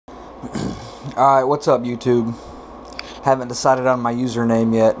Alright, what's up YouTube? Haven't decided on my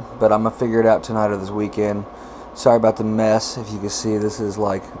username yet, but I'm going to figure it out tonight or this weekend. Sorry about the mess. If you can see, this is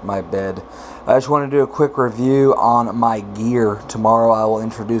like my bed. I just want to do a quick review on my gear. Tomorrow I will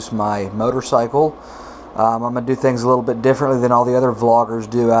introduce my motorcycle. I'm going to do things a little bit differently than all the other vloggers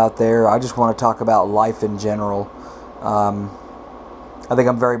do out there. I just want to talk about life in general. I think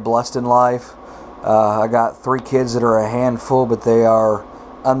I'm very blessed in life. I got 3 kids that are a handful, but they are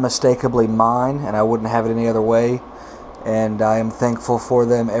unmistakably mine, and I wouldn't have it any other way, and I am thankful for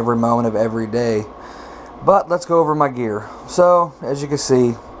them every moment of every day. But let's go over my gear. So as you can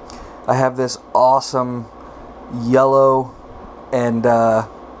see, I have this awesome yellow and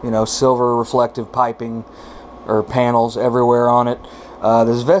silver reflective piping or panels everywhere on it.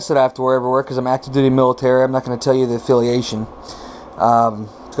 There's vests that I have to wear everywhere because I'm active duty military. I'm not going to tell you the affiliation.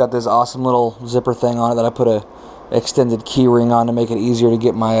 It's got this awesome little zipper thing on it that I put a extended key ring on to make it easier to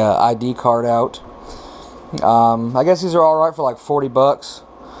get my ID card out. I guess these are alright for like 40 bucks.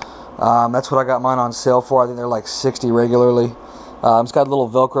 That's what I got mine on sale for. I think they're like 60 regularly. It's got a little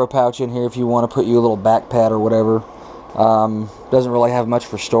Velcro pouch in here if you want to put you a little back pad or whatever. Doesn't really have much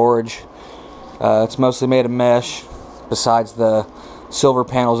for storage. It's mostly made of mesh, besides the silver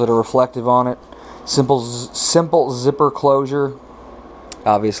panels that are reflective on it. Simple zipper closure.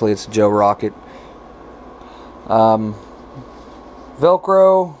 Obviously it's Joe Rocket.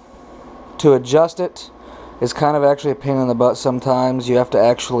 Velcro, to adjust it, is kind of actually a pain in the butt sometimes. You have to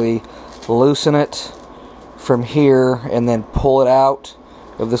actually loosen it from here and then pull it out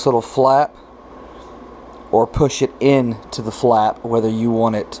of this little flap, or push it in to the flap, whether you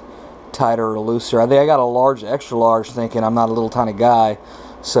want it tighter or looser. I think I got a large, extra large, thinking I'm not a little tiny guy,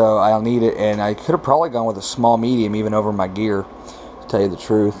 so I'll need it, and I could have probably gone with a small medium even over my gear, to tell you the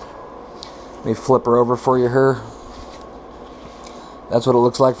truth. Let me flip her over for you here. That's what it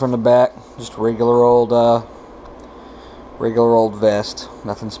looks like from the back. Just regular old vest.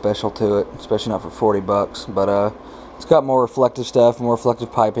 Nothing special to it, especially not for 40 bucks. But it's got more reflective stuff, more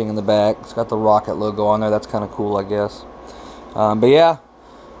reflective piping in the back. It's got the Rocket logo on there. That's kind of cool, I guess. But yeah,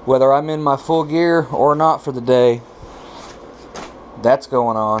 whether I'm in my full gear or not for the day, that's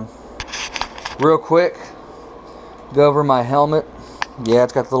going on. Real quick, go over my helmet. Yeah,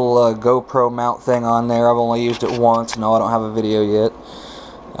 it's got the little GoPro mount thing on there. I've only used it once. No, I don't have a video yet.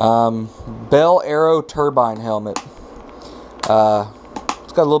 Bell Aero turbine helmet. It's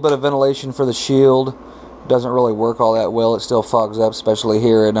got a little bit of ventilation for the shield. Doesn't really work all that well. It still fogs up, especially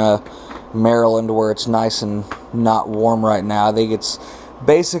here in Maryland, where it's nice and not warm right now. I think it's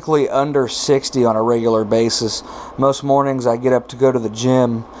basically under 60 on a regular basis. Most mornings I get up to go to the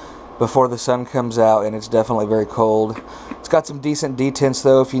gym before the sun comes out, and it's definitely very cold. It's got some decent detents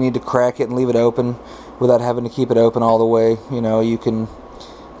though. If you need to crack it and leave it open without having to keep it open all the way, you can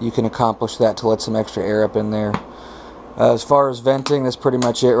accomplish that to let some extra air up in there. As far as venting, that's pretty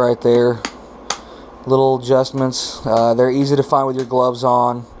much it right there. Little adjustments. They're easy to find with your gloves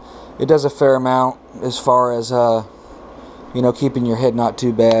on. It does a fair amount as far as keeping your head not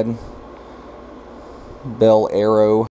too bad. Bell Aero.